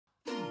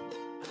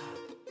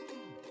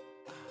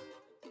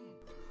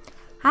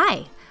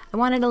Hi, I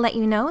wanted to let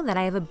you know that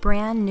I have a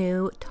brand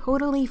new,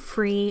 totally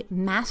free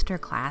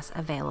masterclass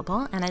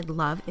available, and I'd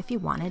love if you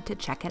wanted to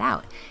check it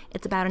out.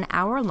 It's about an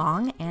hour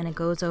long, and it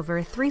goes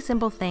over 3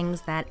 simple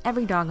things that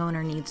every dog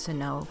owner needs to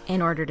know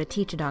in order to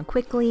teach a dog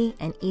quickly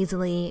and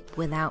easily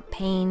without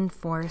pain,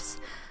 force,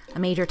 a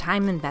major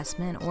time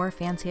investment, or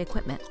fancy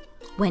equipment.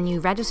 When you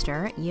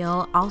register,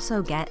 you'll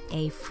also get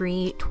a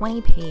free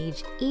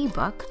 20-page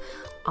ebook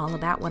all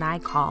about what I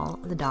call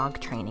the dog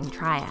training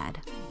triad.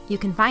 You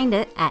can find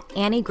it at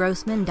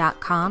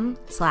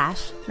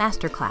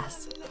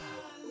anniegrossman.com/masterclass.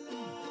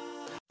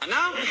 And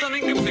now for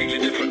something completely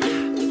different.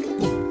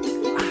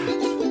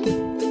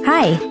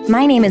 Hi,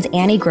 my name is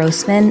Annie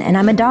Grossman, and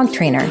I'm a dog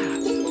trainer.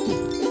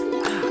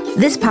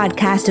 This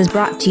podcast is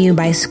brought to you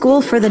by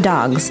School for the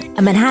Dogs,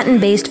 a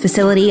Manhattan-based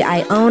facility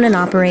I own and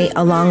operate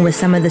along with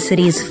some of the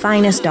city's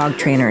finest dog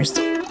trainers.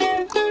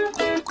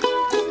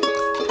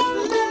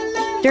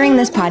 During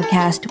this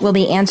podcast, we'll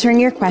be answering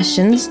your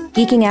questions,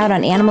 geeking out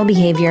on animal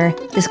behavior,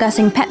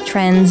 discussing pet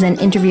trends, and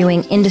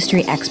interviewing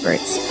industry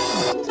experts.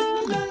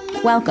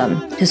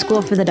 Welcome to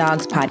School for the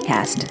Dogs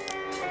podcast.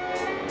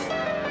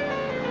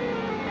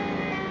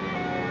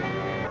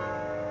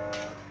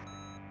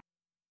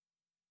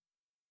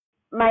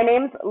 My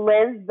name's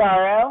Liz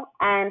Zaro,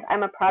 and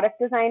I'm a product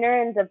designer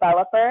and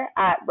developer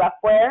at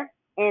Ruffwear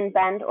in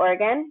Bend,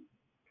 Oregon.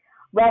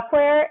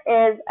 Ruffwear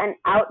is an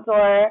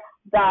outdoor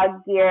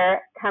dog gear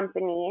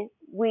company.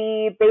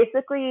 We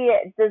basically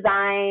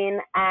design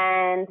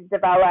and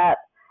develop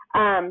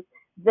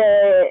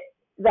the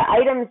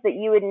items that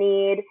you would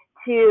need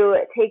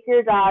to take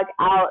your dog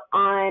out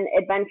on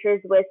adventures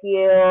with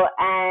you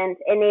and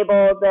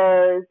enable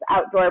those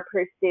outdoor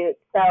pursuits.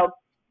 So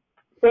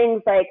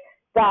things like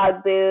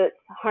dog boots,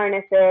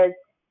 harnesses,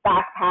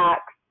 backpacks.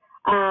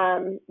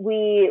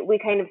 We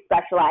kind of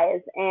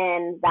specialize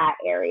in that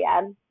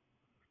area.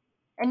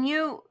 And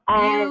you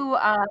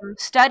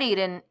studied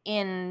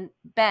in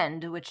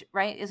Bend, which,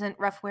 right, isn't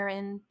Ruffwear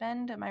in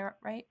Bend? Am I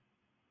right?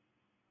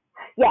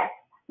 Yes,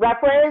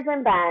 Ruffwear is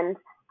in Bend.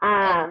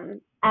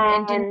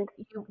 And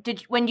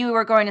did when you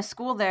were going to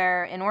school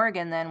there in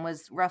Oregon, then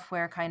was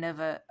Ruffwear kind of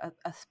a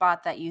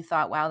spot that you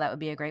thought, wow, that would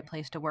be a great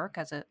place to work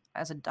as a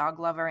dog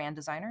lover and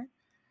designer?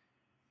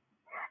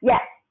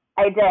 Yes,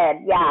 I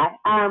did. Yeah.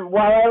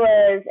 While I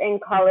was in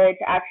college,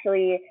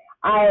 actually,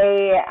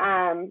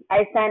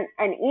 I sent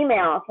an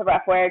email to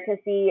Ruffwear to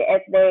see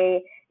if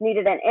they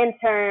needed an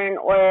intern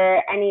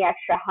or any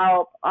extra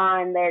help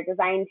on their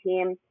design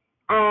team.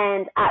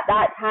 And at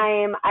that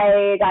time,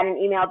 I got an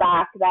email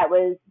back that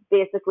was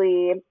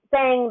basically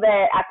saying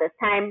that at this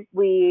time,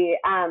 we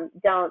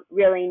don't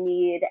really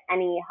need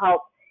any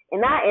help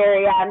in that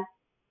area.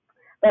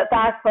 But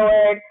fast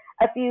forward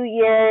a few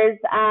years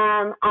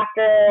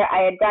after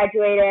I had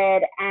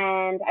graduated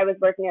and I was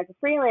working as a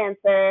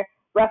freelancer,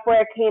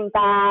 Ruffwear came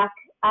back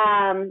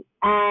and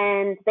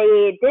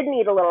they did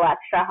need a little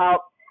extra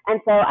help. And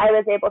so I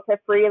was able to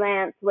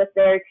freelance with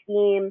their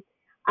team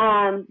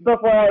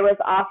before I was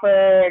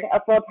offered a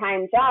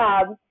full-time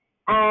job.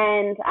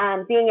 And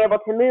being able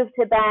to move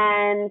to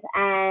Bend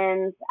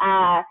and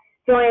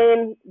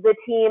join the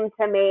team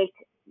to make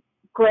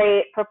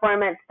great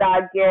performance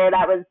dog gear,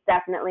 that was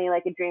definitely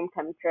like a dream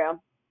come true.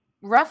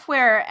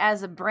 Ruffwear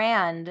as a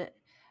brand,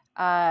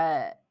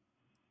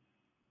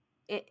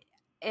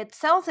 it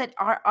sells at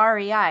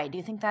REI. Do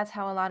you think that's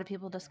how a lot of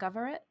people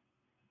discover it?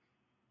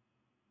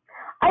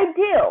 I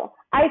do.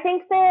 I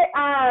think that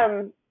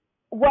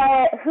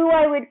who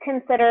I would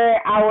consider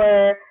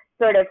our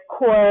sort of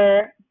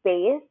core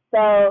base,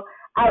 so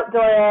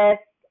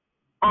outdoorists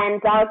and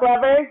dog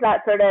lovers,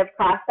 that sort of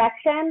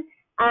cross-section,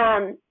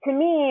 to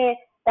me,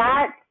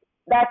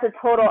 that's a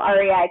total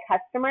REI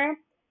customer.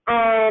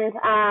 And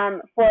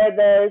for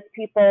those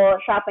people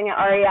shopping at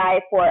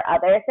REI for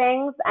other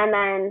things and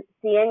then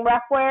seeing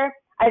Ruffwear,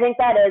 I think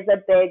that is a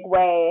big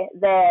way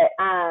that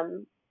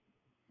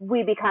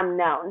we become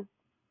known.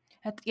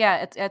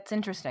 It's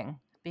interesting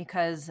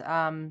because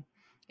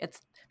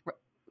it's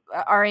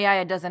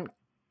REI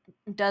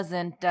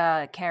doesn't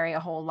carry a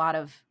whole lot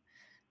of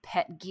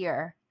pet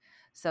gear.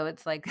 So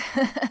it's like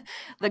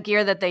the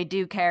gear that they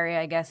do carry,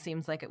 I guess,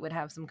 seems like it would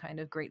have some kind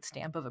of great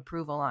stamp of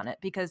approval on it.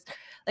 Because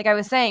like I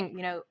was saying,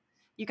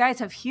 you guys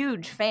have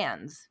huge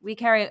fans. We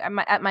carry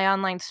at my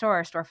online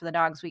store for the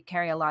dogs, we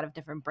carry a lot of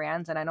different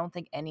brands. And I don't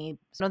think any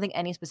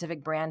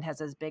specific brand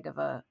has as big of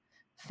a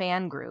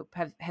fan group.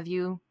 Have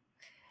you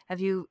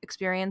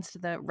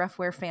experienced the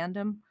Ruffwear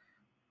fandom?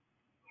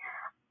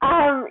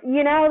 I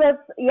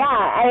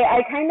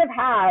kind of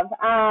have.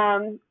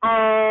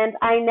 And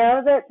I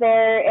know that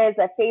there is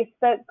a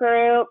Facebook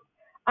group.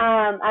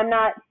 I'm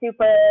not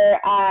super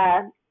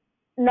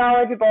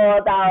knowledgeable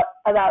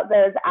about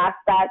those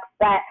aspects,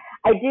 but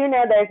I do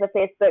know there's a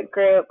Facebook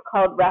group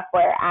called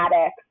Ruffwear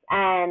Addicts,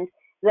 and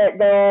that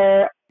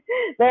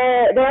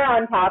they're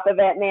on top of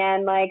it,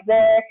 man. Like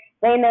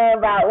they know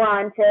about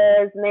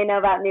launches and they know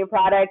about new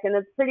products, and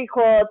it's pretty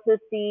cool to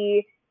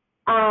see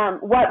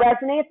what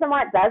resonates and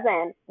what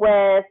doesn't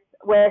with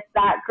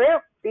that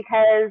group,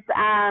 because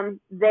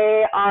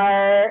they're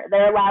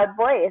a loud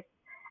voice.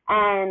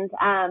 And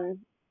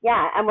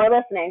and we're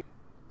listening.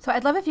 So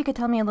I'd love if you could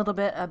tell me a little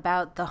bit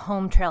about the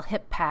Home Trail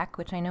Hip Pack,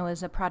 which I know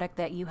is a product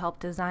that you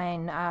helped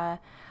design.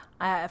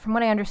 From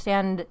what I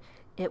understand,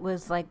 it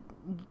was like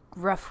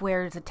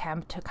Ruffwear's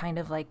attempt to kind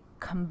of like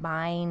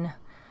combine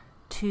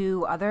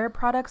two other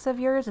products of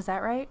yours. Is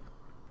that right?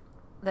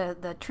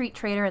 The Treat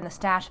Trader and the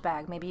Stash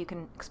Bag. Maybe you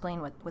can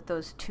explain what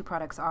those two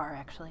products are,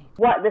 actually.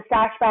 What the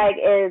Stash Bag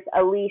is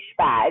a leash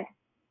bag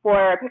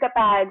for pickup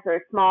bags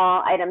or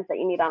small items that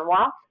you need on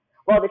walks,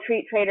 while the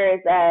Treat Trader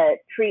is a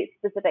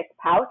treat-specific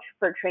pouch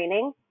for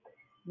training.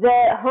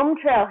 The Home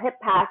Trail Hip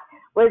Pack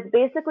was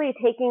basically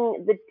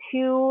taking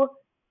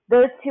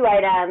those two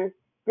items,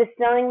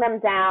 distilling them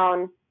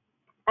down,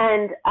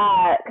 and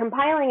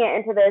compiling it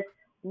into this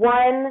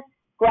one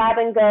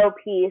grab-and-go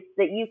piece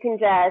that you can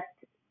just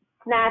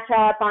snatch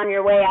up on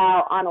your way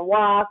out on a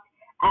walk,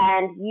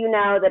 and you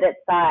know that it's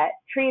got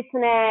treats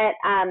in it,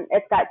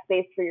 it's got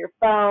space for your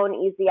phone,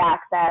 easy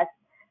access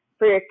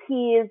for your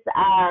keys,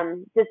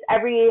 just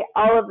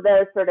all of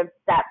those sort of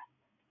steps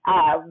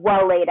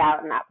well laid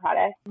out in that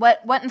product.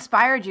 What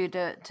inspired you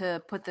to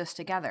put this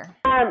together?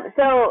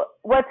 So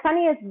what's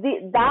funny is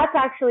that's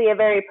actually a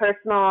very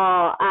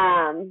personal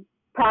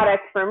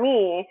product for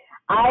me.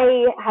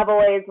 I have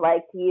always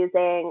liked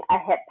using a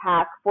hip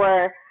pack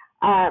for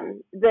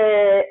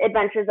the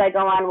adventures I go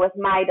on with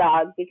my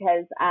dog,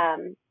 because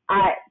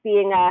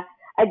being a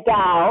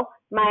gal,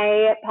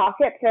 my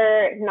pockets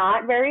are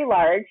not very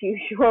large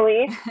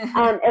usually,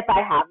 if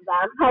I have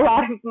them. A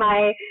lot of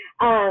my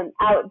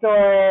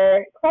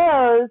outdoor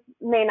clothes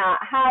may not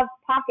have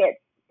pockets.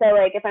 So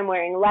like if I'm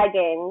wearing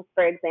leggings,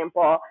 for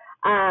example,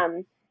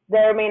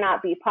 there may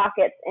not be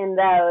pockets in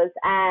those.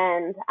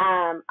 And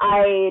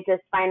I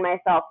just find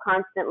myself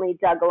constantly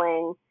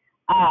juggling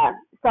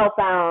cell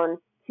phone,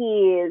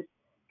 keys,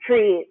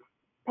 treats,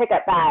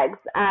 pickup bags.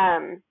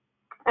 And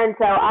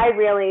so I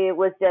really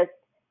was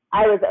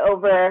I was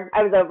over it.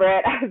 I was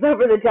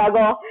over the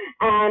juggle,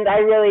 and I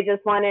really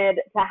just wanted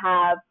to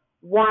have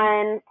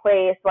one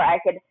place where I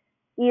could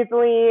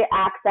easily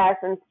access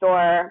and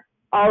store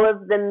all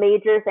of the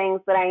major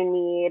things that I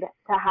need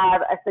to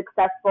have a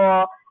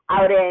successful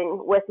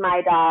outing with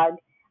my dog.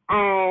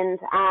 And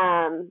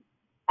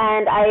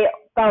I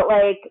felt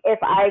like if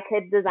I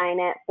could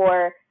design it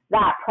for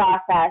that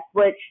process,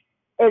 which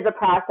is a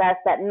process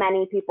that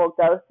many people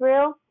go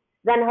through,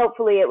 then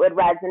hopefully it would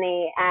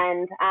resonate.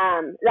 And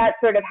that's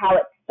sort of how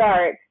it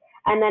starts.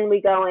 And then we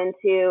go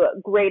into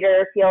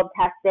greater field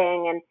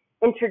testing and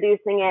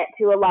introducing it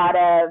to a lot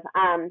of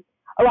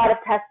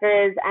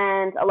testers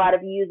and a lot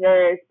of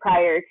users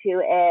prior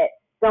to it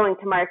going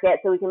to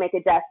market, so we can make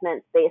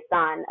adjustments based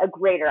on a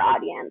greater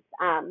audience.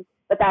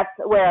 But that's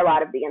where a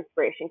lot of the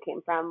inspiration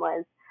came from,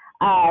 was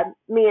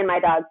me and my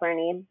dog,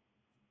 Bernie.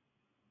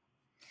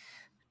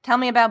 Tell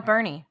me about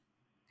Bernie.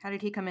 How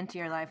did he come into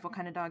your life? What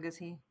kind of dog is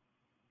he?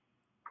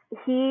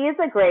 He's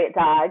a great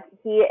dog.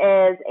 He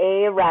is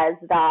a res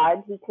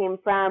dog. He came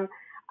from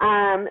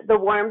the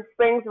Warm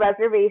Springs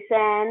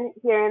Reservation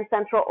here in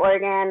Central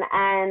Oregon,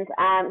 and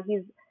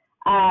he's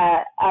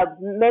a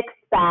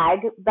mixed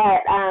bag,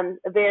 but a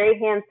very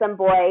handsome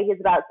boy. He's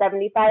about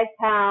 75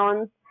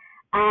 pounds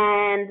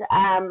and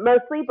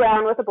mostly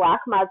brown with a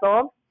black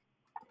muzzle.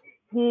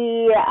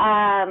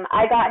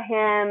 I got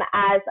him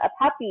as a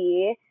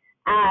puppy,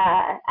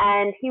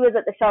 and he was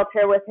at the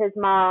shelter with his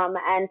mom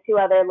and two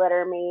other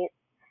litter mates.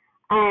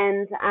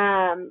 And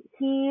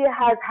he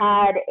has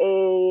had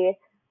a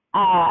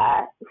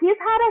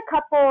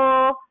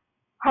couple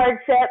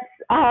hardships.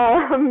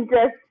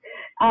 Just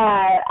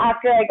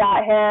after I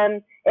got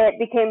him, it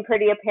became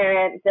pretty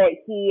apparent that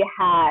he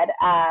had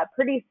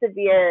pretty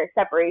severe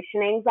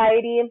separation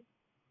anxiety.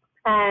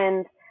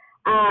 And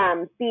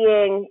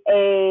being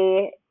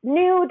a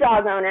new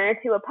dog owner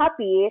to a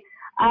puppy,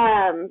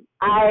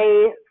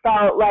 I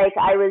felt like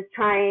I was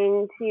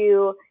trying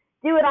to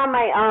do it on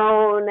my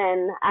own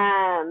and,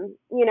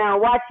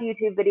 watch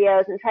YouTube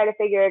videos and try to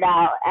figure it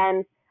out.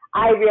 And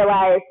I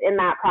realized in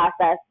that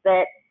process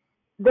that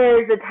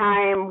there's a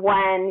time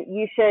when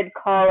you should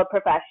call a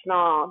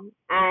professional,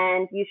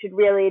 and you should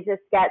really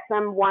just get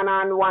some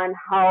one-on-one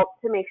help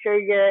to make sure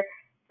you're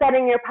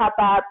setting your pup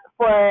up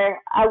for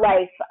a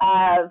life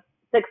of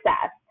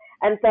success.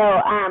 And so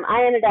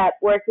I ended up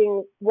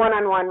working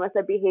one-on-one with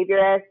a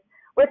behaviorist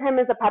with him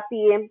as a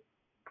puppy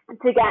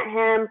to get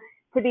him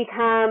to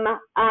become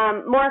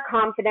more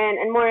confident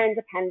and more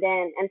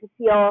independent, and to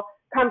feel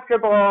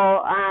comfortable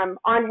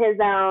on his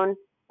own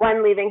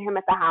when leaving him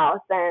at the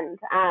house. And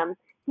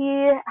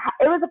it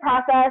was a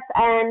process,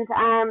 and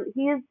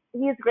he's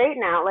great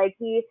now. Like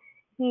he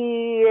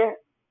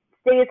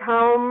stays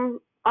home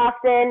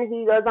often.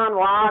 He goes on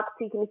walks.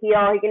 He can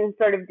heel. He can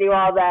sort of do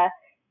all the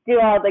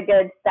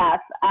good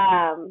stuff.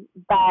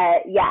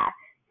 But yeah,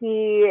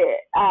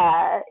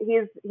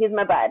 he's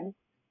my bud.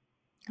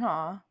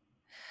 Aw.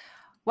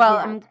 Well,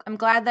 yeah. I'm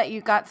glad that you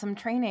got some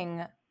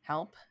training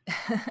help.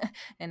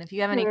 And if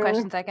you have any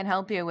questions I can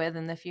help you with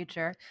in the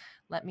future,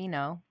 let me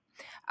know.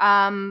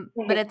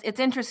 But it's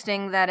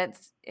interesting that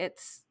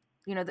it's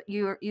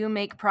you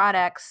make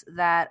products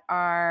that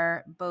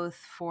are both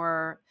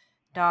for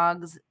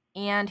dogs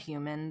and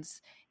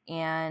humans,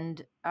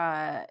 and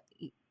I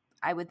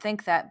would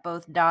think that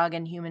both dog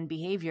and human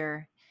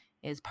behavior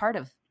is part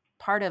of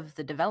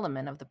the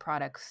development of the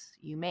products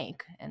you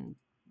make. And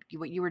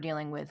what you were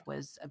dealing with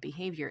was a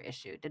behavior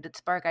issue. Did it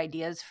spark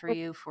ideas for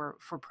you for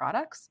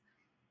products?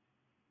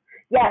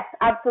 Yes,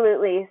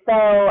 absolutely. So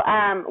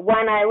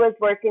when I was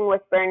working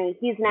with Bernie,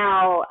 he's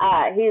now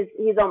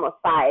he's almost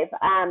 5.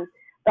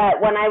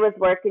 But when I was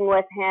working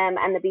with him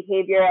and the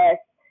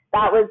behaviorist,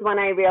 that was when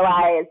I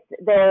realized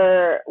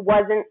there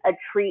wasn't a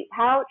treat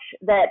pouch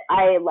that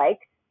I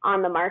liked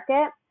on the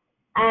market.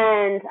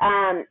 And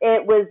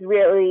it was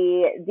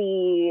really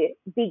the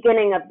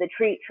beginning of the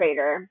Treat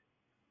Trader,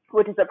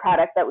 which is a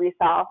product that we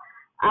sell.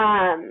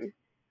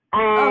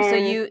 So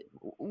you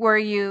were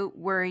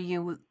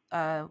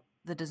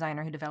the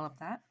designer who developed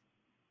that?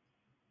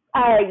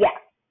 Yes.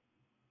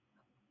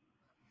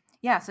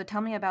 Yeah. So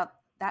tell me about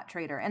that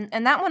trader,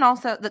 and that one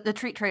also, the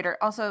Treat Trader,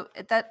 also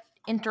that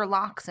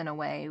interlocks in a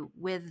way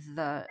with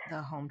the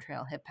Home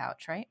Trail hip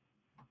pouch, right?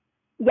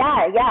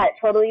 Yeah, it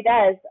totally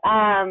does.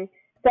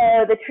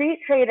 So the Treat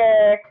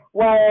Trader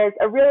was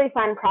a really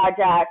fun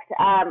project.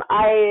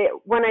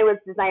 When I was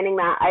designing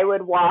that, I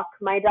would walk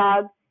my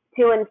dog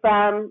to and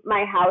from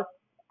my house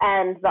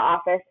and the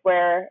office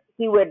where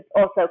he would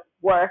also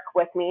work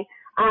with me.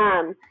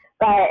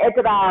 But it's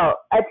about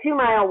a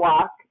 2-mile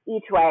walk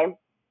each way,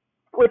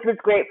 which was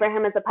great for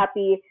him as a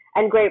puppy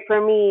and great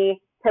for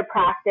me to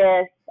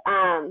practice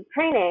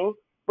training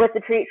with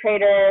the Treat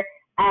Trader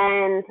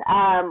and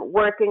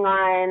working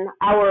on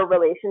our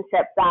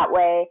relationship that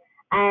way.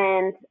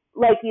 And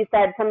like you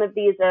said, some of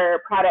these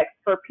are products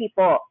for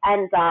people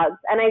and dogs.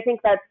 And I think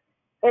that's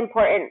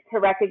important to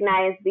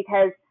recognize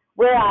because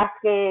we're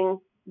asking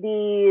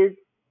these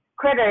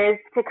critters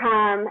to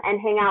come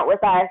and hang out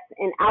with us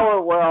in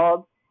our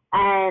world.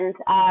 And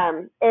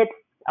it's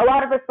a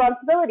lot of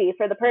responsibility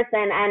for the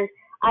person. And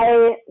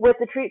with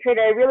the Treat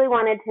Trader, I really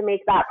wanted to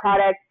make that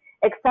product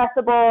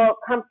accessible,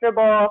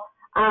 comfortable,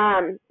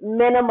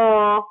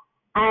 minimal,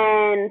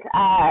 and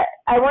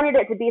I wanted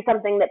it to be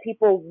something that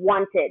people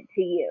wanted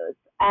to use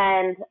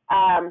and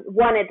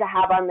wanted to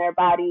have on their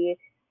body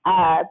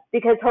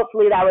because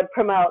hopefully that would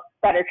promote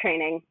better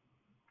training.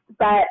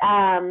 But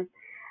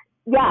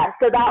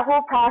so that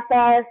whole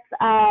process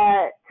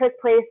took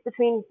place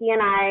between he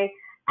and I,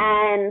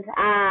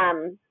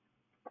 and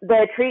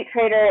the Treat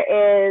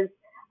Trader is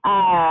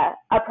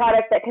a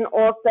product that can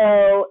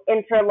also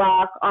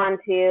interlock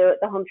onto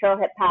the Home Trail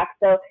Hip Pack.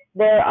 So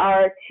there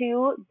are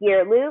 2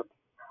 gear loops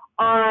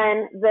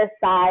on the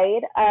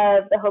side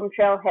of the Home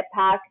Trail Hip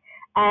Pack,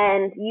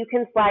 and you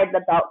can slide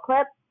the belt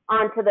clip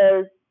onto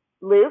those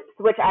loops,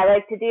 which I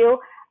like to do.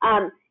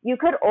 You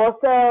could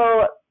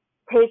also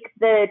take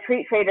the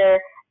Treat Trader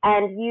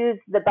and use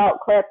the belt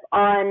clip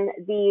on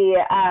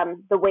the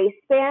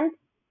waistband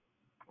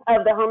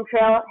of the Home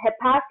Trail Hip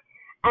Pack.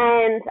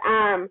 And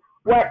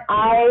what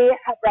I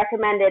have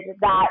recommended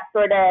that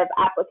sort of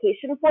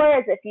application for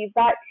is if you've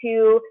got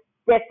 2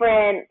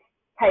 different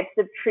types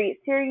of treats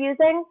you're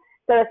using.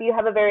 So if you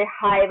have a very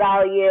high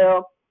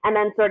value and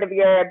then sort of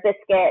your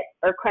biscuit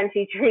or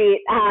crunchy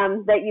treat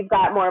that you've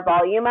got more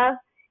volume of,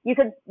 you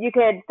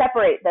could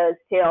separate those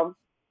 2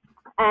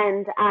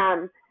 and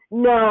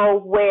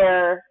know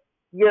where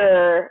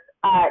your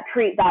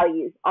treat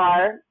values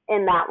are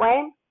in that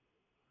way.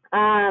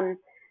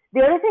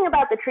 The other thing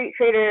about the Treat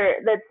Trader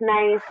that's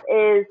nice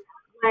is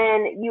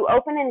when you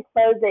open and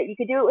close it, you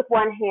could do it with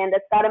one hand.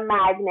 It's got a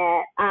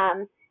magnet,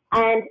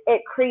 and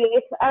it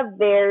creates a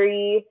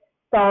very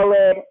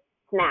solid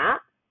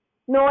snap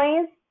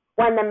noise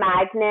when the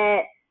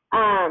magnet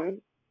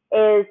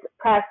is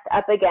pressed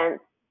up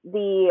against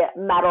the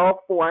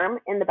metal form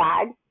in the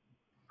bag.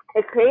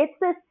 It creates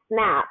this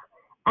snap,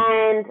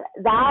 and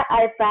that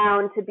I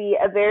found to be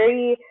a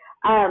very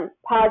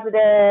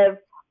positive,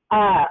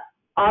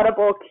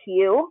 audible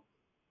cue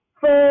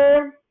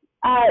for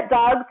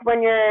dogs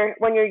when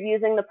you're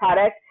using the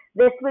product.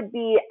 This would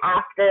be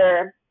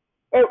after.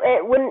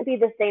 It wouldn't be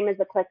the same as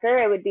a clicker.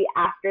 It would be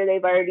after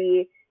they've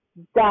already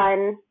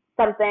done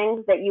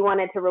something that you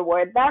wanted to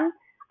reward them.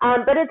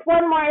 But it's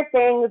one more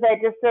thing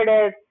that just sort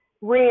of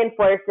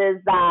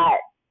reinforces that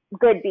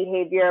good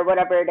behavior,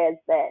 whatever it is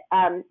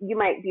that you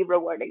might be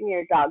rewarding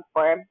your dog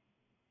for.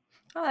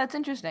 Oh, that's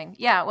interesting.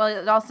 Yeah. Well,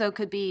 it also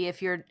could be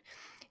if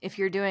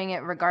you're doing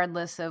it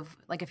regardless of,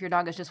 like, if your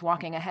dog is just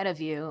walking ahead of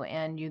you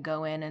and you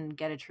go in and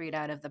get a treat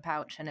out of the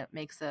pouch and it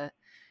makes a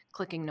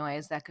clicking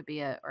noise, that could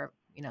be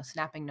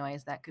snapping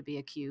noise, that could be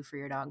a cue for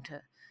your dog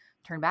to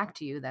turn back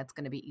to you. That's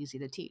going to be easy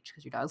to teach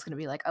because your dog's going to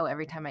be like, oh,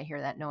 every time I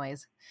hear that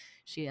noise,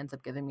 she ends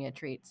up giving me a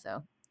treat.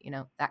 So,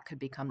 that could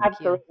become the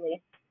cue.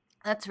 Absolutely.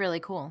 That's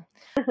really cool.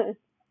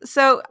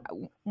 So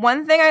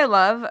one thing I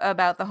love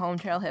about the Home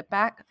Trail Hip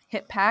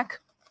Pack.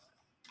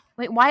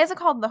 Wait, why is it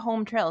called the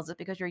Home Trail? Is it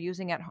because you're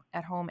using it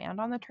at home and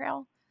on the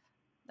trail?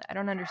 I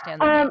don't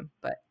understand the name,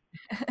 but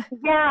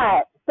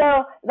yeah.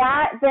 So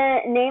the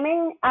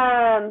naming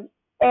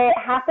It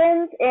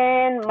happens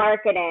in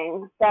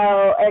marketing,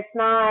 so it's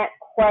not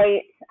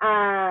quite.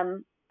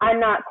 I'm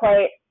not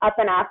quite up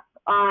and up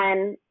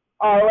on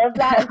all of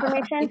that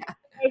information. Yeah.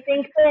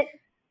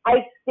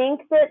 I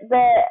think that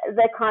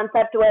the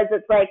concept was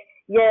it's like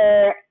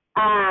your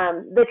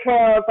the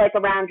trails like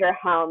around your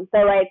home.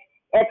 So like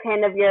it's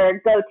kind of your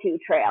go-to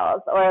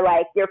trails or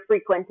like your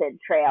frequented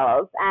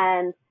trails.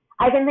 And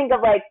I can think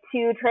of like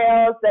 2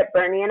 trails that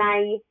Bernie and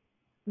I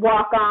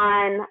walk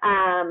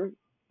on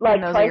like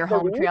And those are twice your a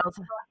home week. trails.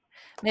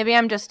 Maybe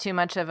I'm just too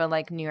much of a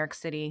like New York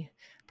City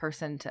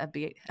person to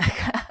be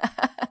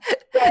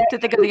to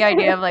think of the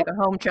idea of like a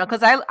home trail,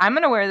 because I'm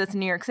gonna wear this in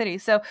New York City.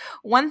 So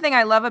one thing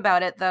I love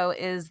about it though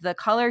is the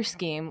color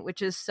scheme,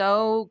 which is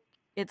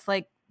it's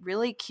like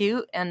really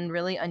cute and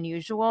really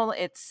unusual.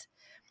 It's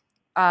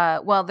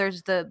well,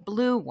 there's the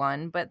blue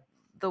one, but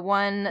the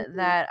one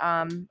that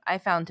I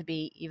found to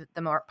be even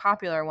the more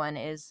popular one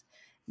is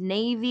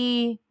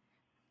navy,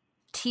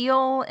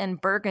 teal, and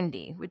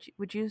burgundy.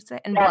 Would you say,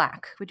 and Yep.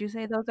 black? Would you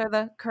say those are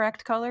the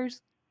correct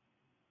colors?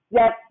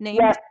 Yep. Names?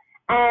 Yep.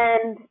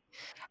 And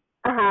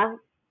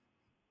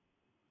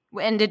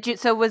And did you?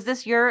 So was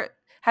this your?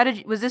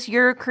 Was this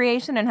your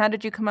creation? And how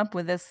did you come up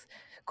with this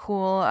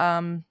cool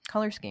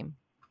color scheme?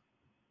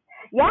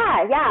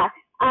 Yeah.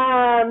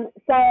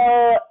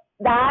 So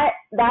that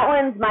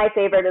one's my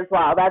favorite as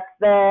well. That's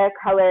the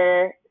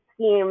color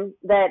scheme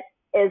that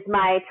is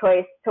my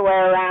choice to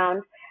wear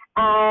around.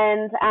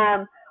 And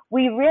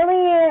we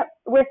really,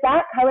 with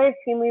that color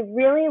scheme, we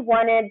really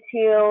wanted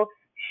to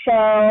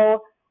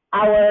show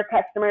our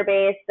customer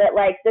base that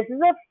like this is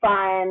a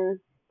fun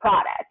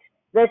product.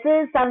 This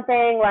is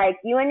something like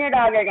you and your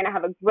dog are going to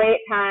have a great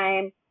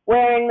time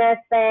wearing this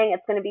thing.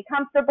 It's going to be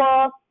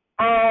comfortable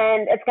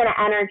and it's going to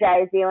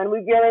energize you. And we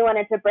really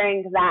wanted to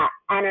bring that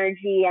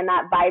energy and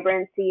that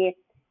vibrancy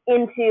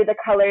into the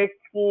color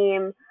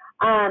scheme.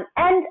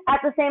 And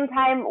at the same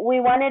time, we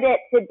wanted it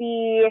to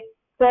be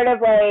sort of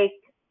like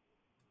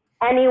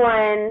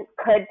anyone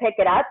could pick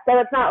it up. So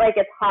it's not like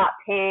it's hot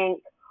pink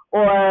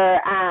or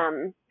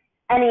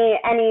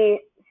any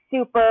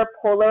super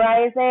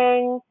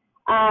polarizing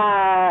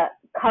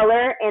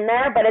color in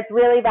there, but it's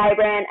really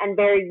vibrant and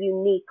very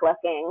unique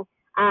looking.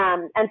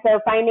 And so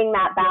finding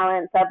that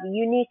balance of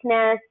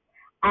uniqueness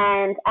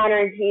and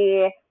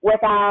energy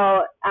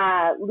without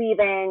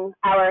leaving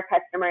our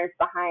customers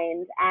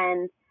behind.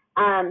 And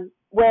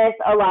with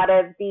a lot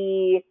of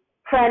the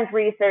trend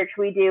research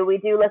we do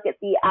look at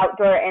the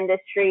outdoor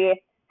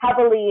industry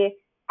heavily,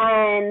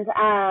 and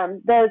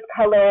those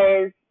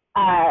colors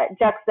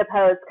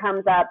juxtaposed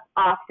comes up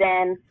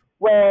often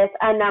with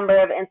a number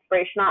of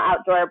inspirational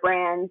outdoor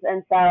brands.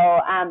 And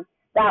so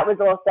that was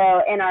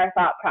also in our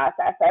thought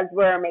process as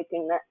we're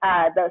making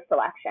those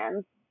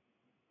selections.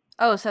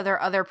 Oh, so there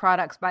are other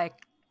products by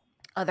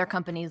other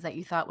companies that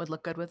you thought would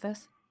look good with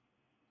this?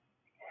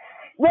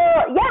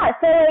 Well, yeah.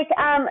 So like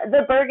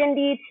the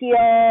burgundy,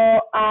 teal,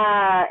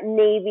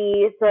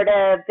 navy sort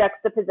of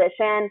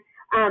juxtaposition.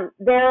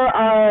 There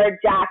are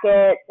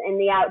jackets in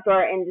the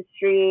outdoor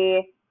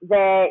industry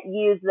that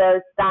use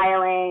those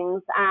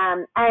stylings.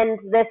 And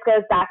this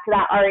goes back to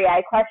that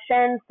REI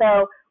question.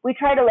 So we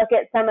try to look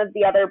at some of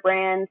the other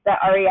brands that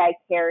REI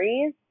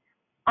carries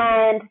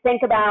and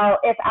think about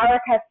if our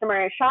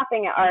customer is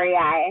shopping at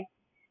REI,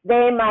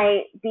 they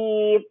might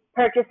be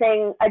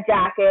purchasing a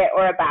jacket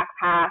or a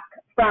backpack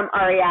from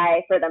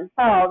REI for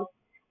themselves.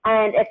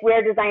 And if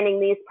we're designing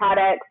these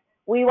products,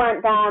 we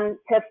want them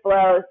to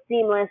flow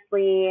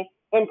seamlessly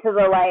into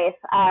the life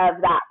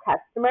of that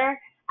customer.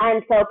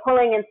 And so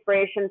pulling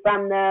inspiration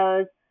from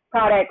those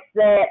products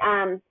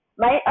that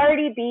might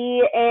already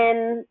be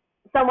in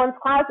someone's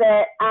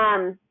closet,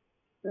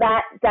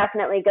 that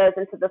definitely goes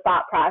into the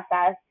thought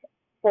process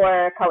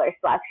for color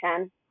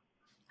selection.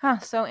 Huh,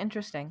 so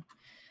interesting.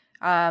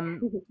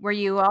 Were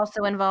you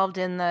also involved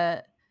in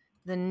the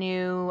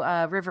new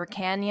River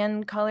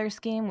Canyon color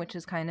scheme, which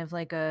is kind of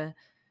like a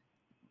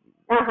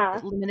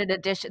limited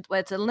edition?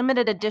 Well, it's a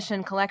limited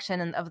edition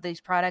collection of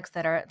these products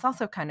it's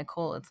also kind of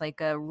cool. It's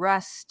like a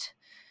rust,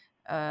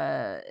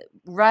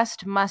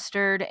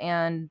 mustard,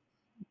 and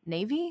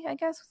navy, I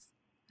guess.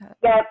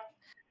 Yep.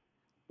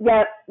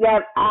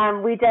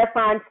 We just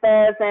launched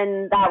those,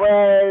 and that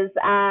was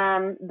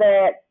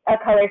a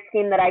color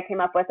scheme that I came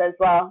up with as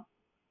well.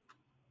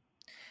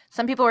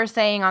 Some people were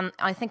saying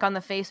I think on the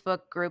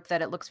Facebook group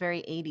that it looks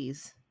very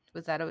 80s.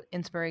 Was that an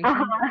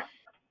inspiration?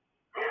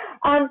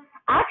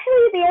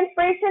 Actually, the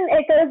inspiration,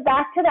 it goes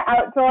back to the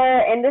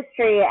outdoor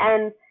industry,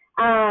 and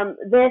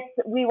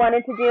we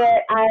wanted to do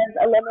it as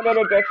a limited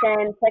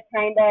edition to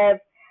kind of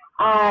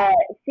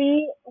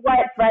see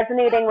what's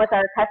resonating with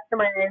our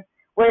customers.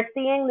 We're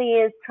seeing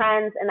these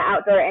trends in the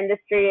outdoor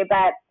industry,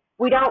 but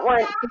we don't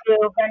want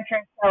to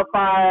venture so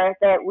far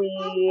that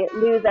we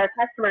lose our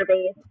customer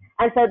base.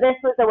 And so this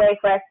was a way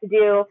for us to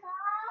do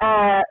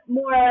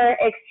more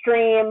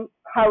extreme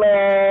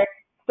color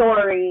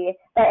story,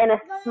 but in a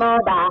small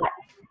batch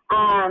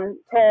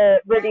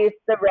to reduce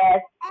the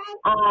risk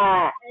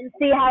and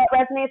see how it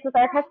resonates with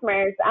our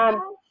customers.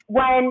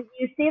 When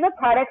you see the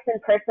products in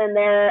person,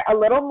 they're a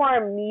little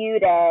more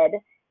muted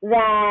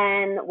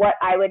than what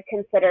I would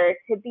consider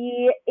to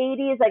be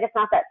 80s. Like it's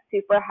not that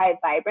super high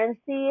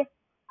vibrancy,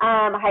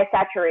 high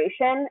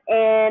saturation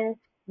in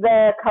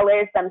the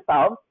colors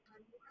themselves.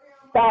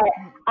 But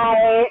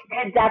I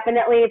could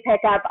definitely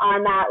pick up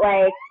on that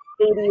like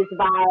 80s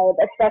vibe,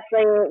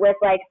 especially with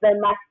like the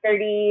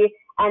mustardy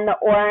and the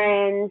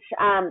orange,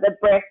 the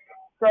brick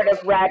sort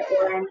of red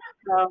orange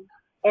tone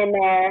in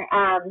there.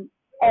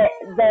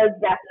 Those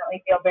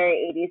definitely feel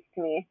very 80s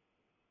to me.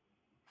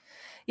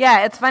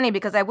 Yeah, it's funny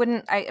because I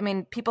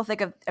mean, people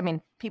think of,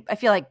 I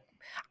feel like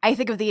I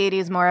think of the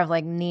 80s more of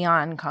like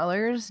neon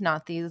colors,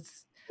 not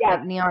these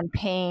like neon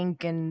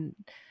pink and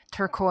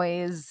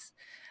turquoise.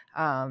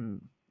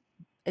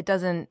 It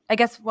doesn't, I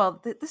guess,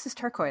 well, this is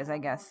turquoise, I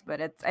guess,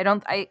 but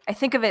I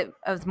think of it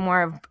as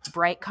more of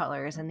bright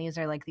colors. And these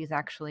are like these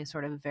actually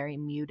sort of very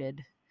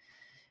muted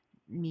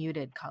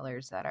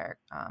colors that are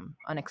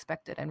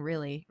unexpected and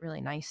really,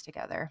 really nice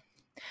together.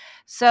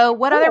 So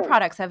what other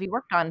products have you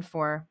worked on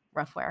for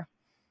Ruffwear?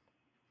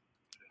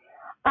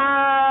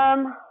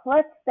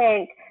 Let's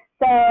think.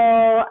 So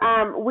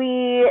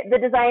the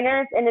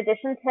designers, in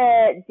addition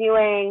to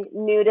doing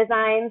new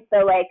designs, so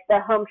like the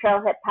Home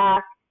Trail Hip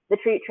Pack, the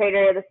Treat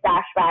Trader, the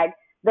Stash Bag,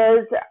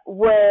 those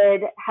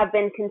would have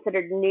been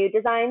considered new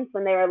designs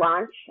when they were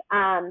launched.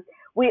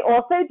 We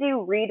also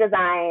do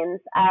redesigns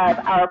of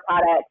our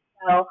products.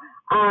 So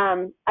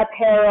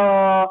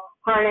apparel,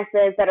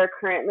 harnesses that are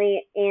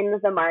currently in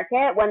the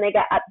market, when they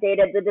get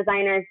updated, the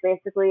designers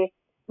basically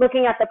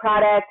looking at the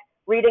product,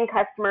 reading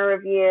customer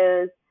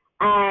reviews,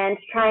 and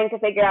trying to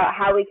figure out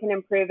how we can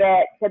improve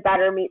it to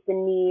better meet the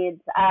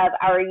needs of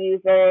our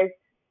users.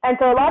 And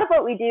so a lot of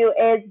what we do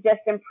is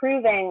just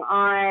improving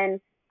on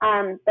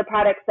the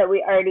products that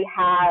we already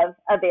have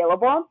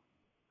available.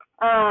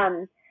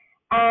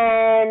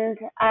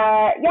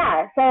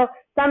 So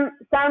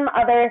some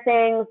other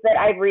things that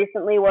I've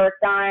recently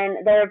worked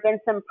on, there have been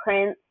some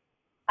prints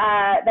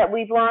that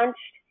we've launched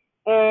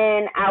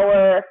in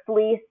our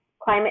fleece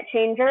climate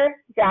changer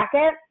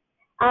jacket.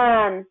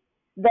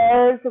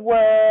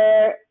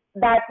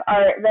 That's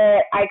art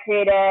that I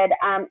created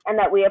and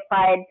that we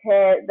applied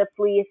to the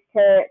fleece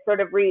to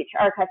sort of reach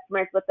our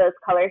customers with those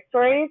color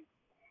stories.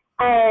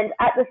 And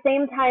at the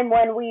same time,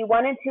 when we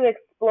wanted to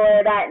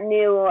explore that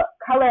new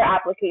color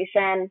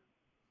application,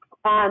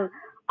 I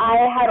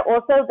had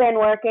also been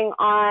working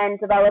on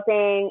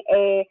developing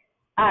a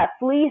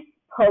fleece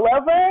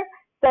pullover.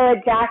 So a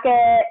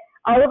jacket,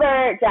 all of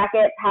our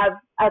jackets have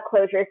a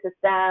closure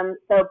system,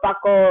 so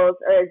buckles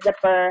or a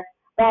zipper.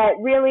 But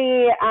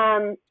really,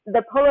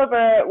 the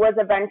pullover was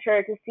a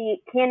venture to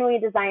see, can we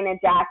design a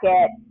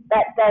jacket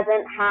that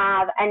doesn't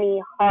have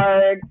any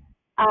hard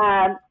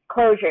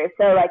closures?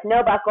 So like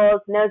no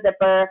buckles, no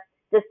zipper,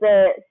 just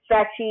a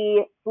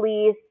stretchy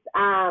fleece,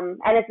 and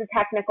it's a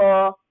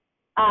technical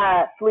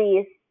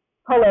fleece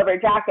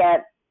pullover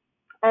jacket.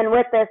 And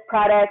with this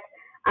product,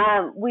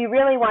 we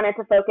really wanted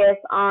to focus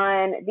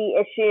on the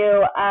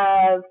issue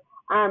of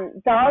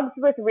dogs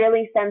with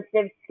really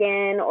sensitive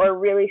skin or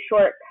really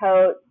short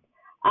coats.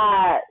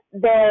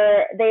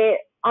 They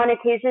on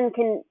occasion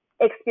can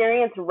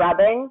experience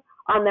rubbing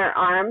on their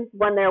arms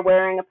when they're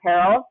wearing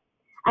apparel.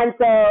 And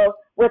so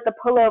with the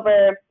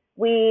pullover,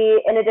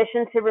 we, in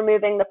addition to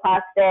removing the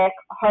plastic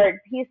hard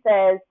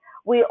pieces,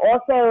 we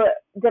also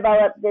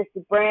developed this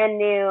brand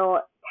new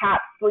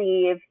cap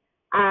sleeve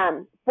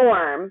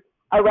form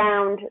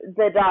around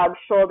the dog's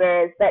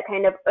shoulders that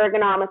kind of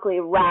ergonomically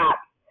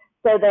wraps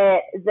so that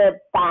the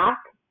back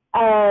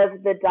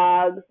of the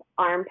dog's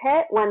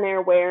armpit, when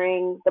they're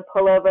wearing the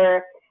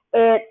pullover,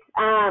 it's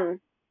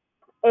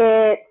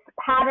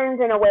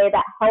patterned in a way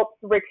that helps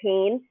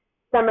retain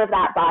some of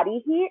that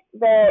body heat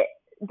that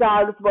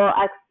dogs will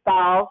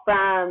expel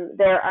from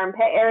their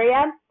armpit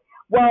area,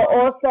 while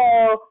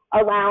also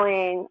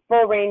allowing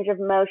full range of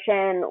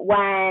motion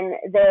when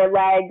their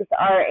legs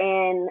are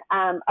in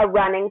a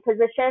running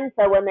position,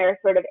 so when they're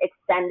sort of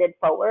extended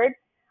forward.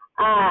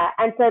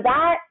 And so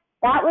that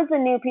was a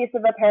new piece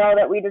of apparel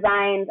that we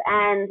designed.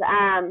 And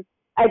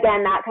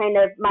again, that kind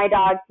of, my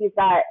dog, he's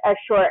got a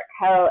short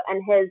coat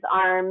and his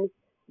arms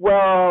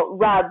will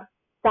rub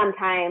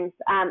sometimes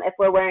if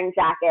we're wearing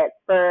jackets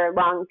for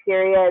long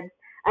periods.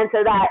 And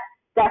so that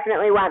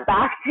definitely went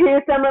back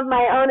to some of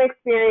my own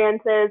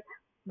experiences.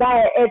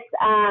 But it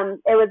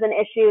was an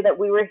issue that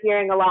we were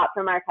hearing a lot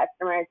from our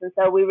customers. And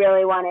so we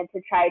really wanted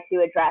to try to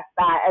address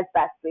that as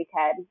best we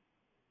could.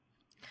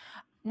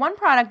 One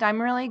product I'm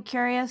really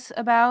curious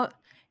about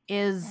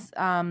is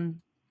the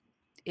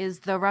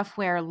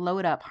Ruffwear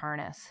Load Up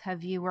harness.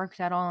 Have you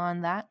worked at all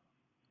on that?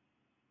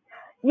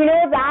 You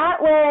know, that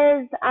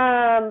was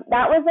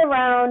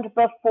around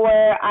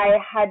before I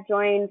had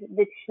joined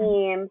the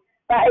team,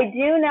 but I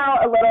do know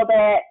a little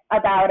bit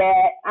about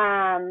it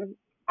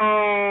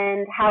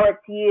and how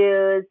it's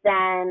used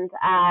and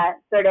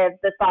sort of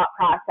the thought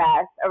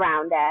process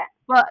around it.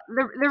 Well,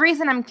 the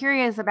reason I'm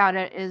curious about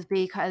it is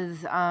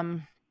because I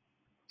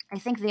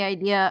think the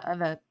idea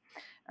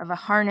of a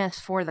harness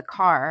for the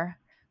car,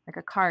 like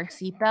a car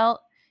seatbelt,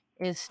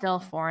 is still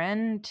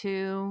foreign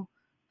to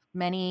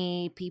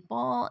many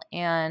people,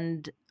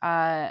 and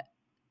as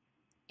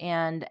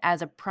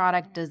a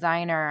product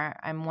designer,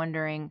 I'm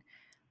wondering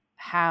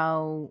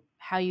how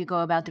you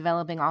go about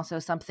developing also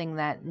something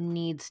that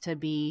needs to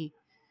be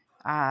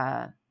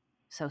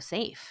so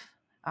safe.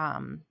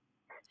 And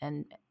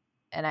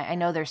I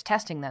know there's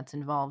testing that's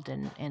involved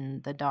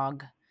in the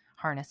dog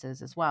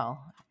harnesses as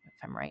well,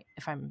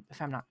 if I'm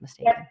not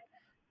mistaken.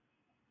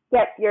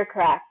 Yep, you're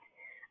correct.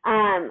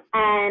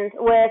 And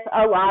with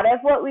a lot of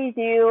what we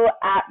do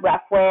at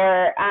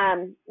Roughwear,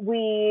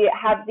 we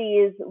have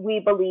these "we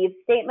believe"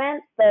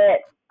 statements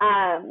that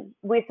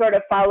we sort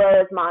of follow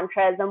as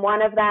mantras, and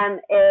one of them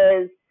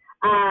is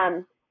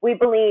we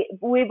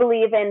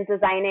believe in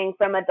designing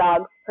from a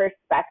dog's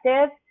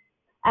perspective.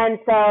 And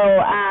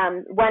so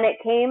when it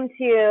came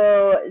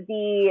to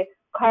the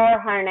car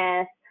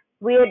harness,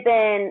 we had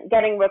been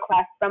getting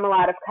requests from a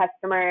lot of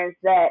customers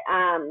that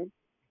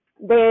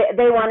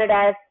they wanted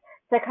us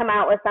to come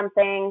out with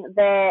something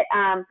that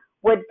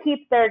would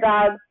keep their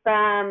dogs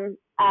from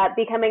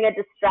becoming a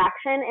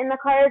distraction in the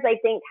cars. I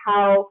think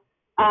how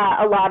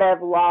a lot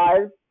of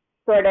laws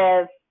sort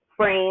of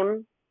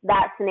frame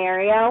that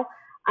scenario.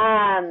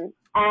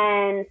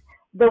 And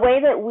the way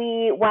that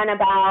we went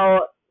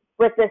about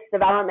with this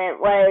development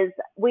was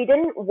we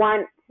didn't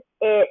want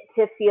it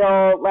to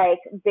feel like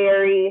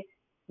very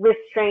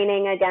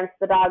restraining against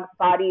the dog's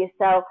body.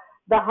 So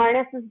the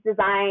harness is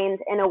designed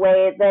in a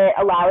way that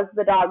allows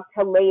the dog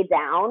to lay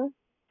down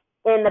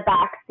in the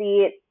back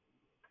seat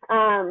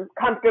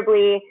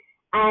comfortably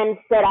and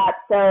sit up.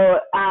 So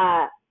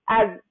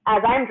as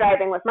I'm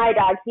driving with my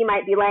dog, he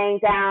might be laying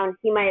down,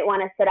 he might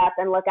want to sit up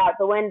and look out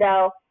the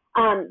window.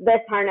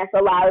 This harness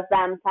allows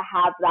them to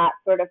have that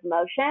sort of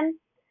motion.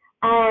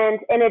 And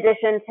in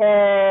addition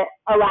to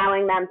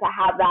allowing them to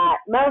have that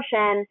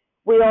motion,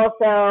 we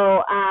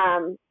also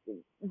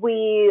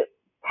we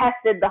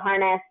tested the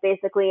harness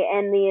basically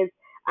in these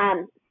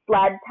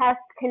sled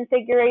test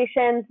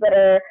configurations that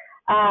are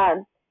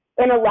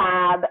in a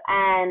lab,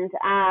 and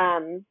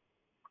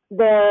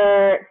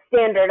they're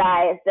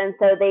standardized. And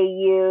so they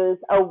use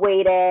a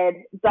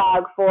weighted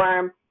dog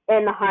form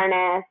in the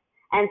harness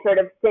and sort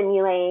of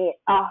simulate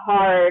a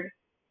hard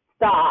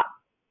stop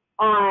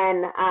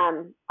on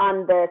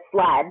the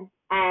sled,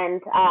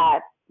 and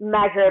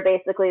measure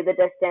basically the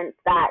distance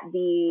that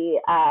the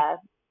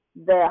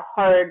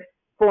hard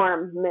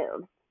form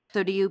moves.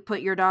 So do you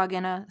put your dog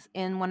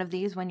in one of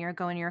these when you're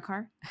going to your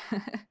car?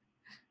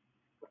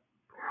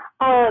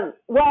 Well,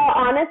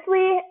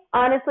 honestly,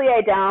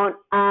 I don't.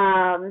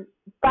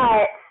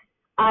 But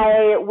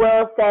I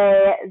will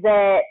say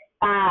that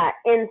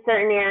in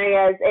certain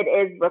areas it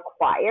is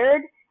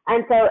required,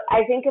 and so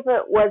I think if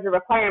it was a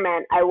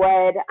requirement, I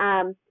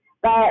would.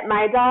 But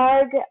my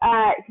dog,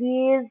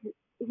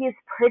 he's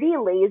pretty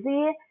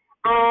lazy,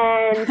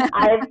 and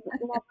I've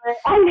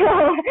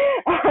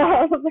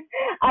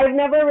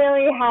never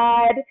really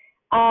had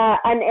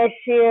an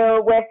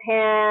issue with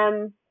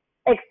him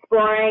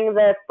exploring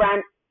the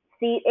front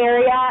seat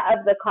area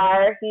of the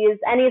car. He's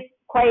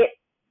quite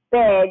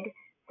big,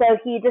 so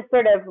he just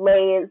sort of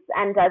lays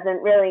and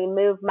doesn't really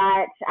move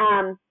much.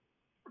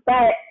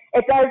 But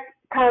it does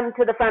come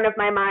to the front of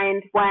my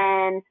mind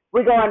when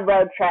we go on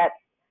road trips.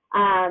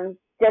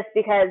 Just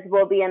because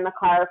we'll be in the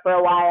car for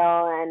a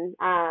while,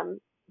 and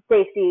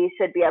safety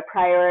should be a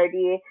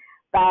priority.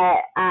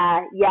 But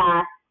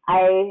yeah,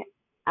 I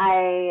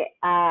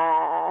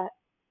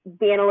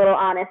being a little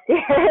honest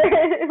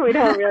here, we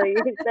don't really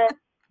use it.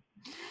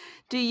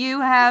 Do you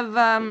have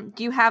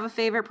a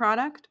favorite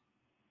product?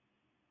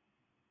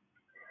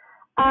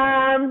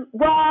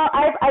 Well,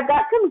 I've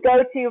got some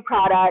go-to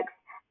products,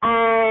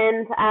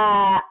 and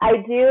I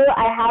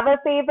have a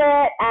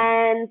favorite,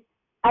 and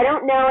I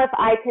don't know if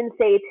I can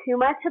say too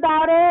much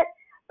about it,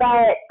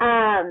 but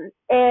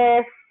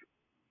if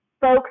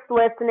folks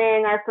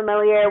listening are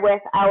familiar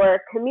with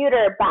our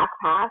commuter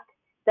backpack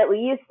that we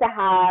used to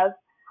have,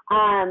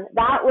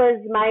 that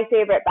was my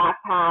favorite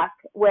backpack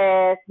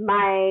with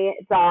my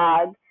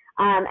dog.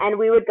 And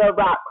we would go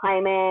rock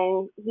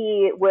climbing.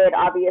 He would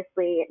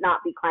obviously not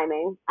be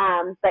climbing,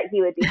 but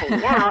he would be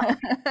hanging out.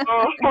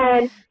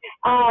 And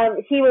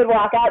he would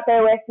walk out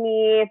there with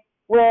me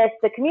with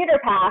the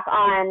commuter pack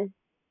on,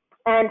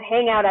 and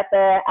hang out at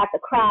the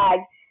crag.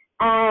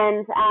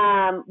 And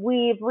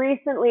we've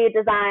recently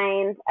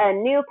designed a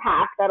new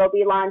pack that'll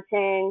be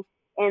launching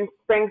in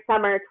spring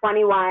summer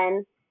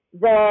 21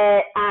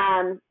 that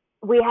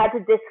we had to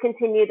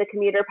discontinue the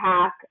commuter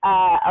pack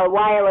a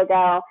while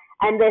ago.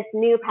 And this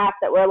new pack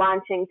that we're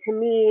launching, to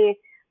me,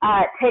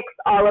 ticks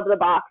all of the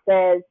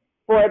boxes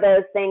for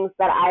those things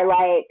that I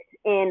liked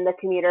in the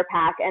commuter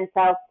pack. And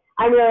so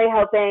I'm really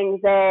hoping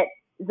that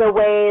the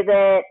way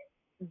that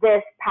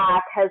this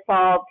pack has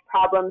solved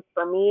problems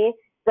for me,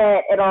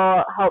 that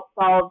it'll help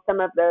solve some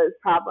of those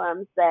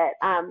problems that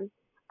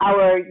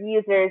our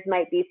users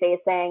might be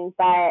facing.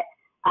 But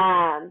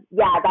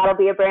yeah, that'll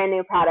be a brand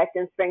new product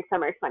in spring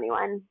summer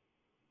 21.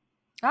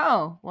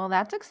 Oh, well,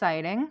 that's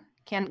exciting.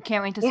 Can't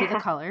wait to see the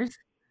colors.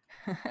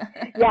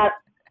 Yeah,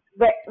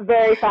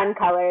 very fun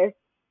colors.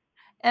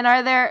 And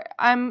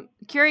I'm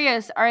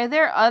curious, are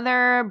there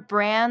other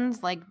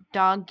brands like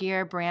dog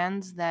gear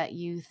brands that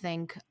you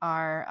think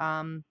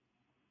are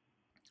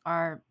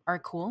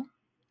cool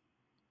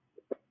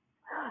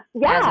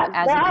Yeah,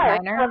 as there a are.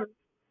 designer?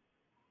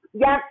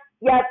 Yep,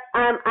 yep.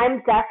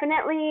 I'm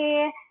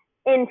definitely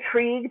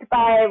intrigued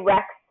by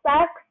Rex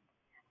Specs.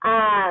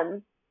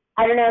 I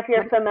don't know if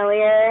you're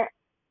familiar.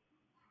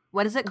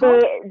 What is it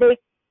called? They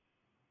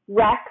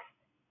Rex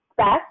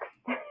Specs.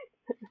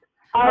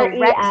 Rex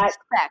REX.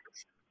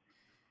 Specs.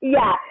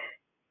 Yeah.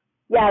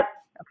 Yep.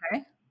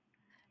 Okay.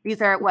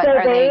 These are what? So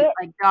Are they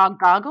like dog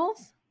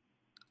goggles?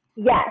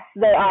 Yes,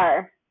 they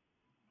are.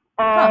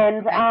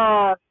 And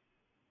okay.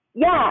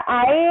 yeah,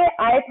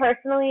 I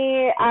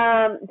personally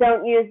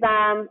don't use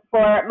them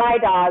for my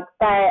dogs,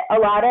 but a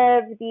lot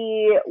of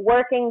the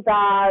working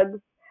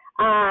dogs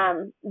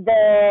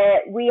that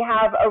we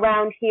have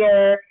around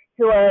here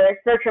who are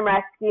search and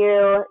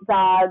rescue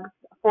dogs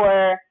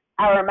for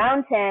our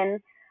mountain,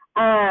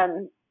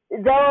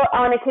 they'll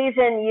on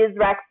occasion use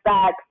Rex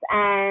Specs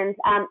and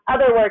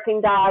other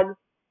working dogs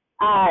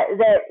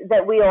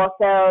that we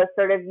also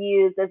sort of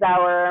use as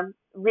our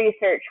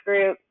research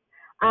group.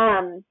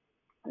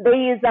 They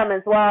use them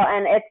as well,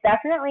 and it's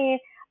definitely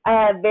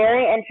a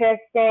very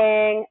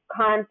interesting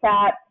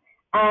concept.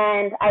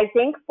 And I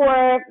think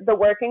for the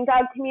working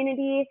dog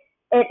community,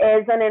 it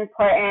is an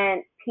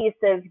important piece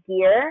of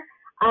gear.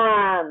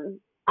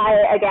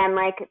 I again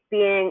like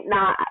being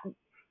not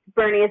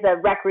Bernie's a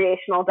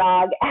recreational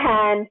dog,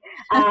 and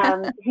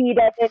he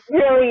doesn't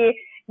really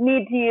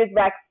need to use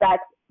Rex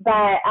Specs.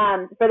 But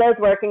for those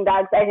working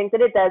dogs, I think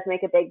that it does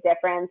make a big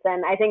difference,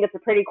 and I think it's a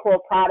pretty cool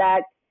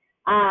product.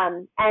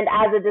 And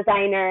as a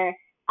designer,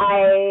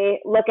 I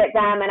look at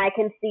them and I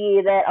can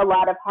see that a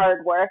lot of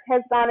hard work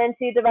has gone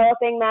into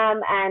developing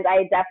them, and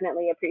I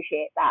definitely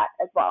appreciate that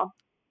as well.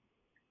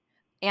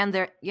 And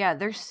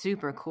they're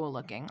super cool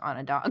looking on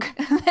a dog.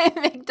 They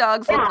make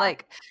dogs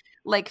look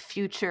like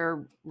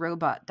future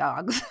robot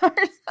dogs or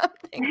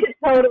something.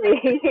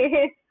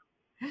 Totally.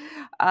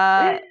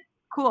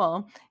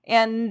 Cool.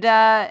 And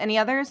any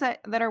others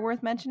that are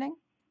worth mentioning?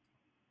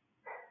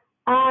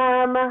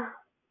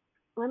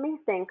 Let me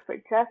think for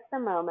just a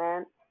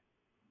moment.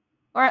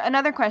 Or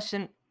another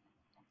question.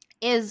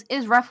 Is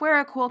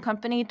Roughwear a cool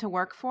company to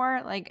work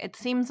for? Like, it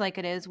seems like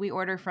it is. We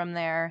order from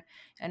there,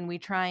 and we're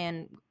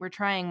trying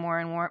more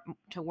and more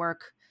to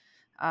work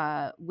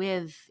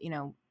with,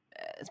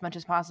 as much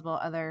as possible,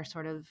 other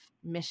sort of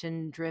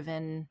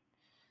mission-driven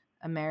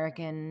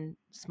American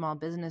small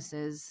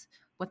businesses.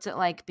 What's it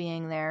like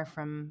being there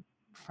from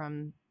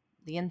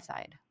the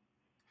inside?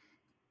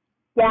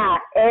 Yeah,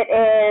 it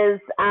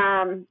is.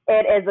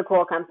 It is a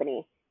cool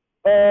company.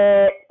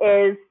 It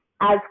is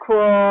as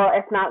cool,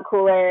 if not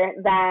cooler,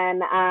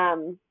 than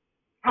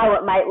how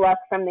it might look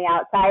from the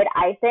outside,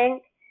 I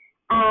think.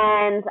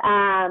 And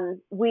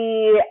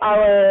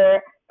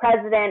our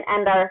president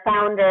and our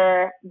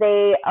founder,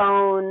 they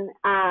own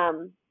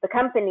the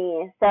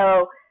company.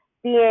 So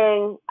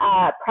being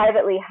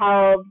privately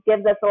held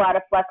gives us a lot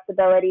of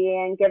flexibility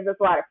and gives us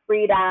a lot of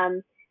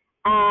freedom.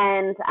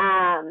 And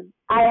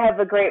I have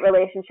a great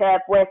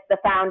relationship with the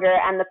founder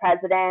and the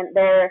president.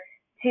 They're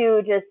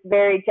two just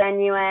very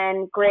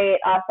genuine, great,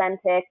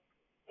 authentic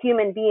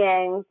human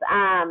beings.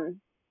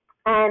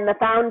 And the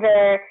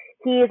founder,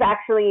 he's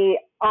actually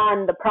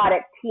on the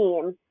product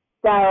team.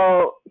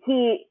 So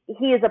he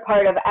is a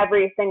part of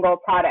every single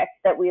product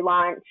that we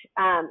launch,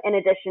 in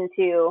addition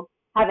to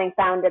having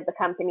founded the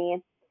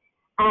company.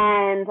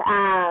 And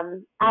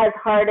as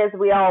hard as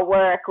we all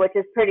work, which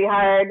is pretty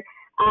hard,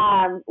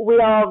 we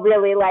all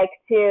really like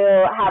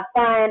to have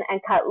fun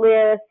and cut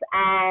loose.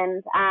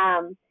 And,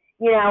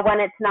 when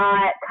it's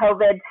not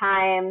COVID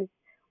times,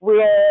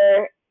 we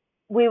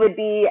would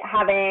be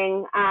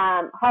having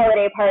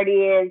holiday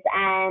parties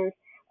and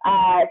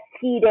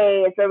ski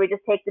days where we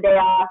just take the day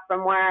off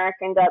from work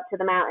and go up to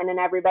the mountain, and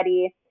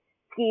everybody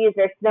skis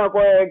or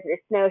snowboards or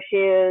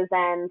snowshoes.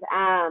 And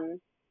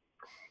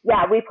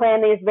we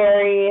plan these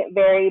very,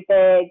 very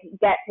big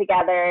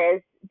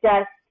get-togethers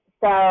just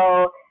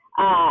so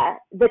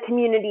the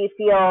community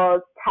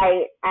feels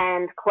tight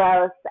and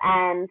close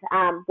and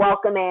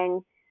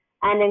welcoming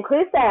and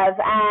inclusive.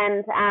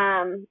 And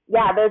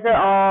those are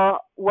all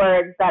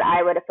words that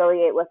I would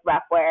affiliate with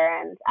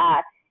Roughwear. And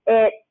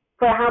it,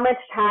 for how much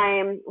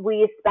time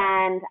we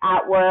spend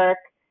at work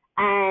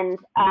and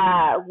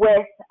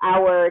with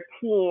our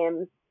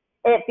teams,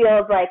 it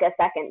feels like a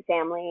second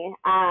family.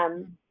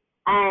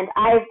 And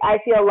I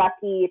feel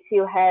lucky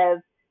to have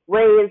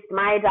raised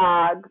my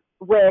dog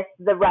with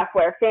the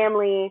Roughwear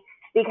family,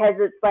 because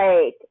it's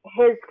like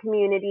his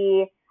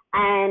community,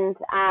 and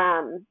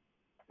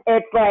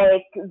it's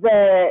like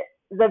the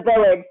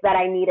village that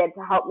I needed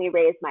to help me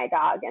raise my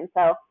dog. And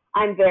so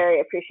I'm very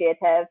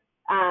appreciative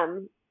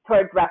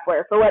towards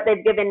Roughwear for what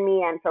they've given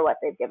me and for what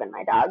they've given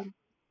my dog.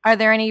 Are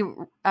there any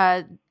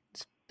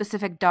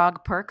specific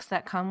dog perks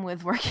that come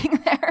with working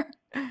there?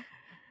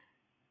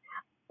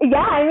 Yeah,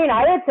 I mean,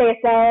 I would say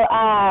so.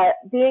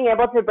 Being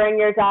able to bring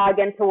your dog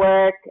into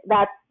work,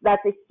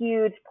 that's a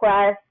huge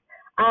plus.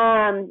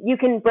 You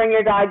can bring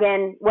your dog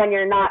in when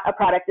you're not a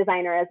product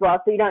designer as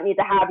well. So you don't need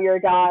to have your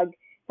dog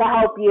to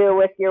help you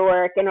with your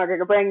work in order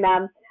to bring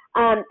them.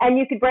 And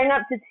you could bring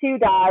up to 2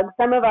 dogs.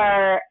 Some of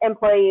our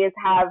employees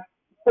have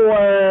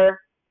 4,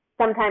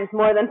 sometimes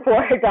more than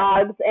 4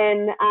 dogs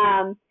in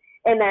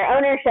their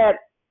ownership.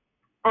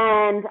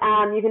 And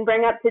you can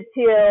bring up to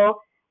 2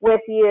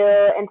 with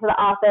you into the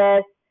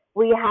office.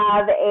 We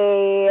have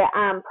a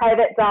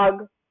private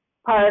dog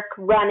park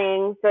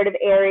running sort of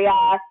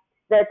area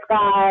that's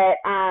got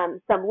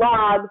some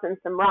logs and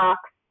some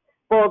rocks,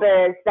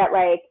 boulders that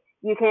like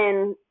you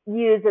can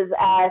use as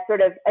a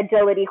sort of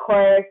agility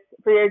course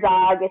for your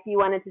dog if you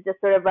wanted to just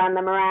sort of run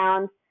them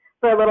around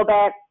for a little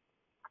bit.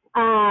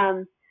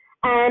 And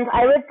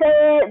I would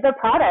say the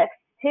products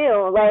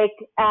too, like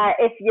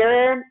if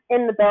you're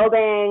in the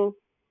building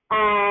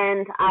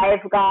and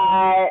I've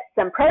got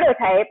some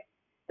prototypes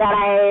that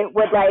I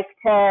would like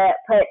to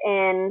put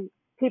in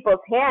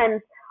people's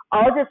hands,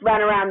 I'll just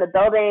run around the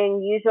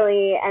building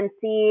usually and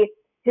see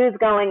who's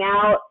going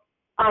out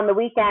on the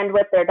weekend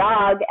with their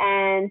dog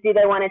and do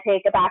they want to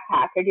take a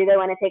backpack or do they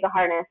want to take a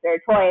harness or a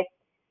toy.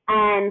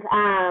 And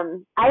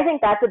I think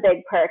that's a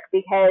big perk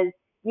because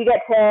you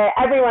get to,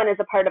 everyone is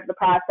a part of the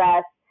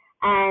process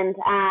and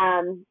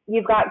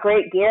you've got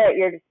great gear at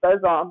your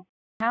disposal.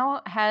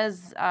 How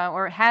has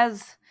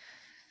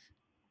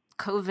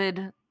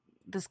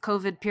this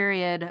COVID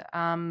period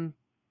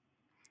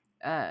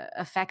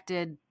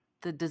affected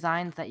the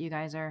designs that you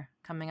guys are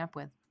coming up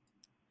with?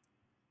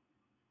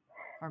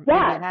 Or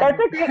yeah, that's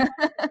a great.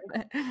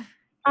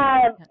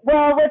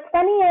 Well, what's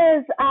funny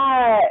is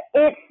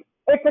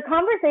it's a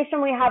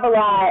conversation we have a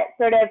lot.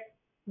 Sort of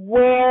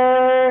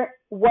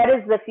what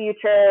is the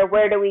future?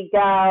 Where do we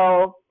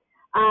go?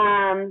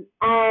 And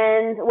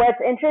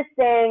what's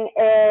interesting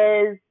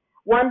is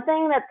one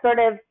thing that sort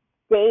of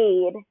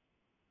stayed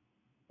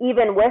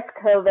even with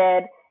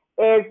COVID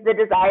is the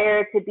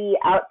desire to be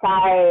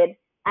outside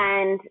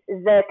and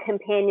the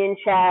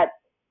companionship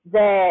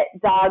that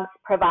dogs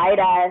provide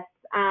us,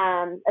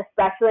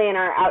 especially in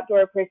our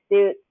outdoor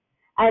pursuits.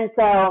 And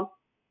so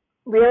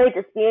really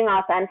just being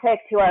authentic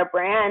to our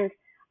brand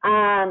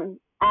and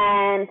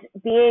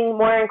being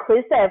more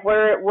inclusive.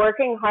 We're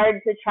working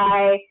hard to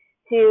try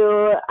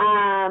to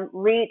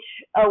reach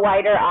a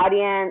wider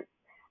audience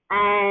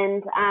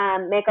and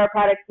make our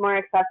products more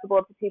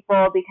accessible to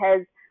people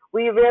because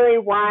we really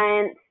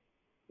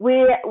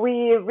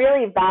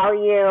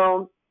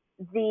value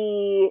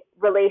the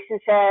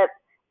relationship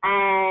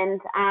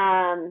and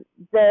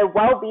the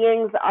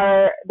well-being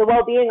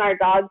our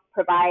dogs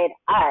provide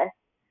us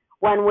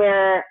when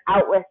we're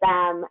out with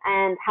them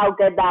and how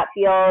good that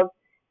feels.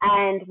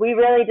 And we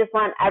really just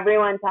want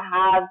everyone to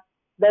have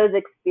those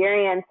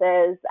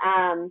experiences.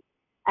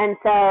 And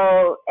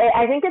so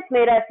I think it's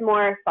made us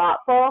more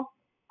thoughtful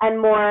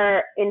and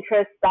more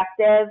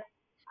introspective.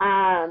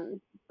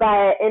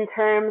 But in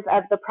terms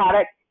of the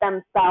products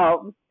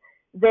themselves,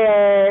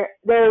 they're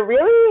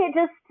really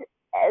just,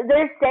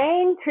 they're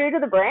staying true to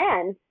the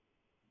brand.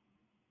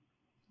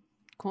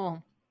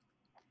 Cool.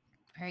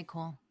 Very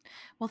cool.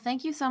 Well,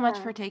 thank you so much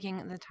for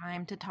taking the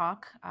time to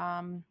talk.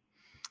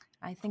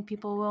 I think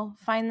people will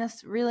find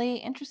this really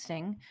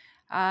interesting.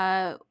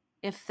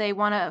 If they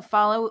want to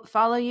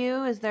follow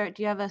you, do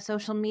you have a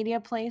social media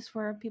place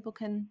where people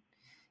can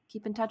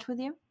keep in touch with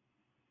you?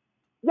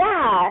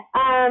 Yeah.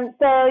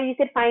 So you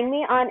could find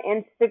me on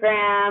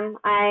Instagram.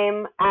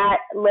 I'm at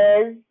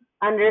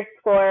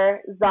Liz_Zarro,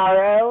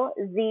 Zarro.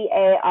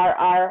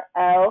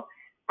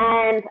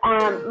 And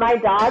my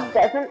dog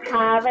doesn't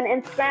have an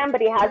Instagram, but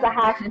he has a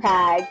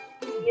hashtag.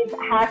 He's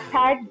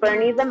hashtag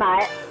Bernie the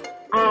Mutt.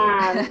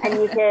 And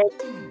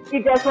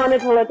you just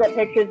wanted to look at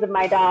pictures of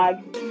my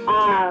dog.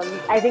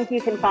 I think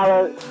you can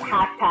follow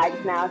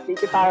hashtags now, so you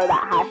can follow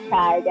that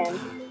hashtag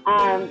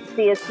and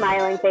see his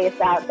smiling face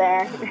out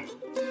there.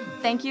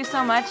 Thank you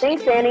so much.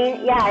 Thanks,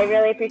 Annie. Yeah, I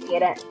really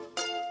appreciate it.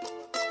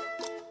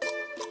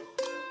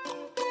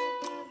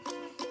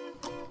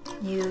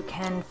 You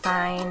can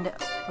find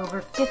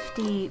over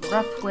 50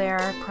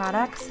 Ruffwear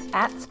products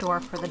at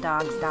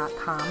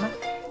storeforthedogs.com.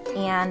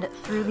 And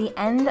through the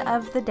end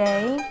of the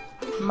day,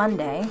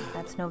 Monday,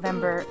 that's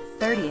November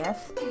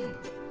 30th,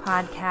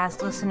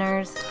 podcast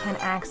listeners can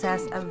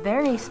access a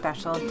very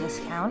special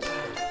discount,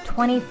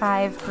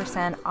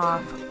 25%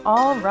 off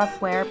all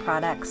Ruffwear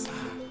products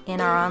in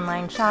our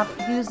online shop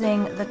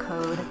using the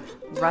code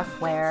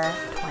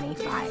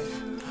Ruffwear25.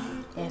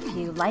 If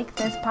you like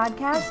this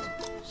podcast,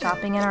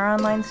 shopping in our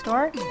online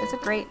store is a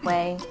great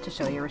way to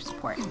show your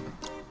support.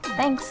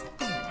 Thanks.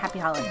 Happy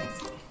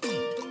holidays.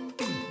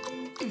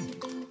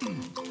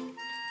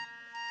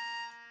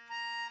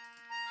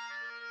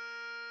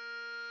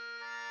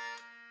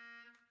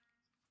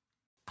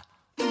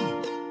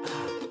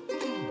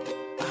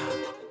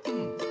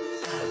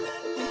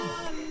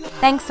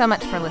 Thanks so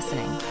much for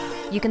listening.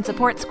 You can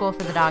support School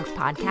for the Dogs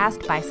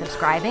podcast by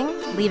subscribing,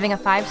 leaving a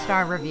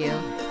 5-star review,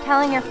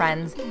 telling your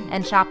friends,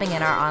 and shopping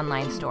in our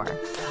online store.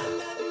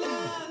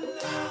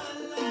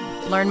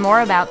 Learn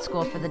more about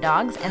School for the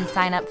Dogs and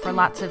sign up for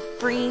lots of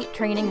free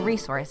training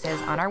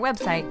resources on our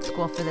website,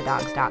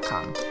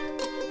 schoolforthedogs.com.